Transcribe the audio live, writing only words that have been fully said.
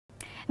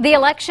The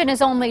election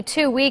is only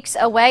 2 weeks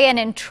away, and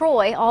in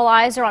Troy, all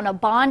eyes are on a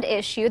bond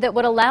issue that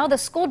would allow the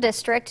school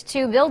district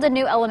to build a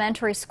new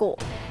elementary school.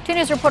 2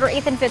 News reporter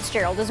Ethan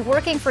Fitzgerald is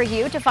working for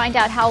you to find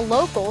out how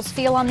locals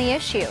feel on the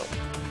issue.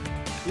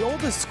 The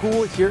oldest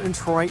school here in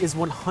Troy is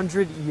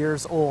 100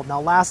 years old.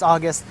 Now, last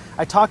August,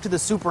 I talked to the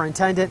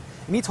superintendent,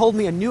 and he told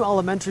me a new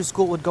elementary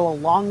school would go a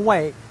long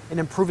way in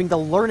improving the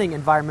learning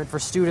environment for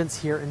students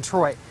here in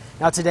Troy.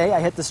 Now, today, I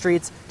hit the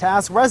streets to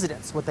ask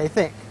residents what they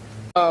think.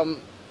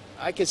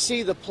 I can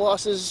see the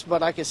pluses,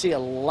 but I can see a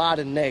lot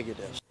of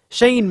negatives.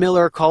 Shane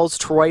Miller calls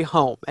Troy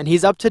home, and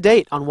he's up to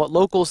date on what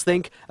locals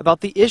think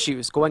about the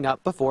issues going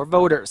up before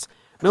voters.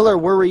 Miller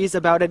worries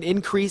about an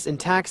increase in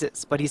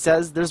taxes, but he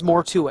says there's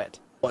more to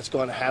it. What's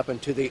going to happen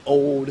to the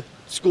old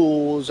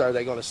schools? Are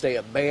they going to stay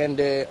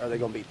abandoned? Are they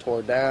going to be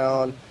torn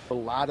down? A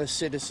lot of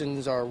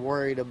citizens are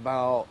worried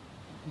about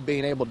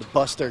being able to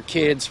bus their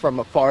kids from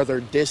a farther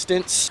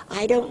distance.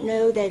 I don't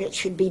know that it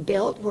should be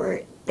built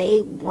where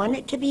they want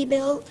it to be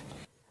built.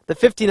 The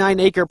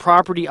 59-acre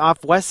property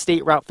off West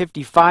State Route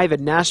 55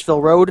 and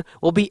Nashville Road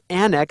will be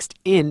annexed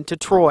into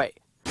Troy.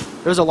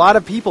 There's a lot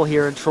of people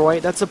here in Troy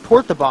that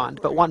support the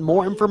bond but want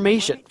more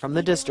information from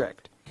the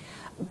district.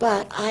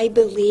 But I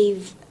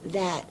believe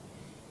that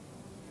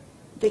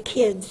the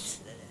kids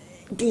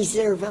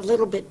deserve a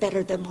little bit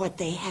better than what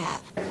they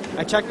have.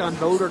 I checked on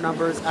voter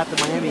numbers at the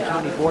Miami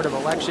County Board of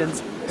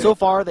Elections. So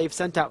far, they've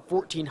sent out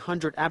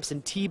 1,400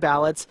 absentee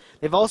ballots.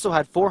 They've also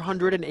had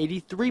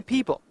 483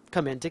 people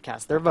come in to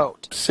cast their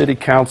vote. City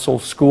council,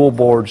 school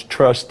boards,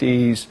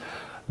 trustees,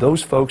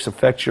 those folks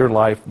affect your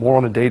life more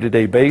on a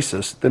day-to-day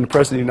basis than the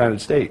President of the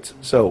United States.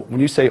 So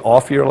when you say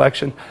off your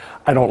election,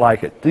 I don't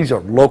like it. These are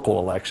local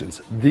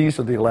elections. These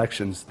are the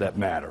elections that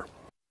matter.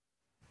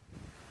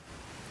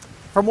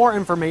 For more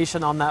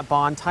information on that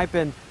bond, type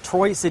in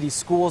Troy City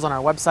Schools on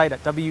our website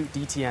at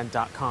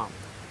WDTN.com.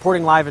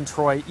 Reporting live in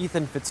Troy,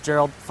 Ethan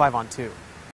Fitzgerald, 5 on 2.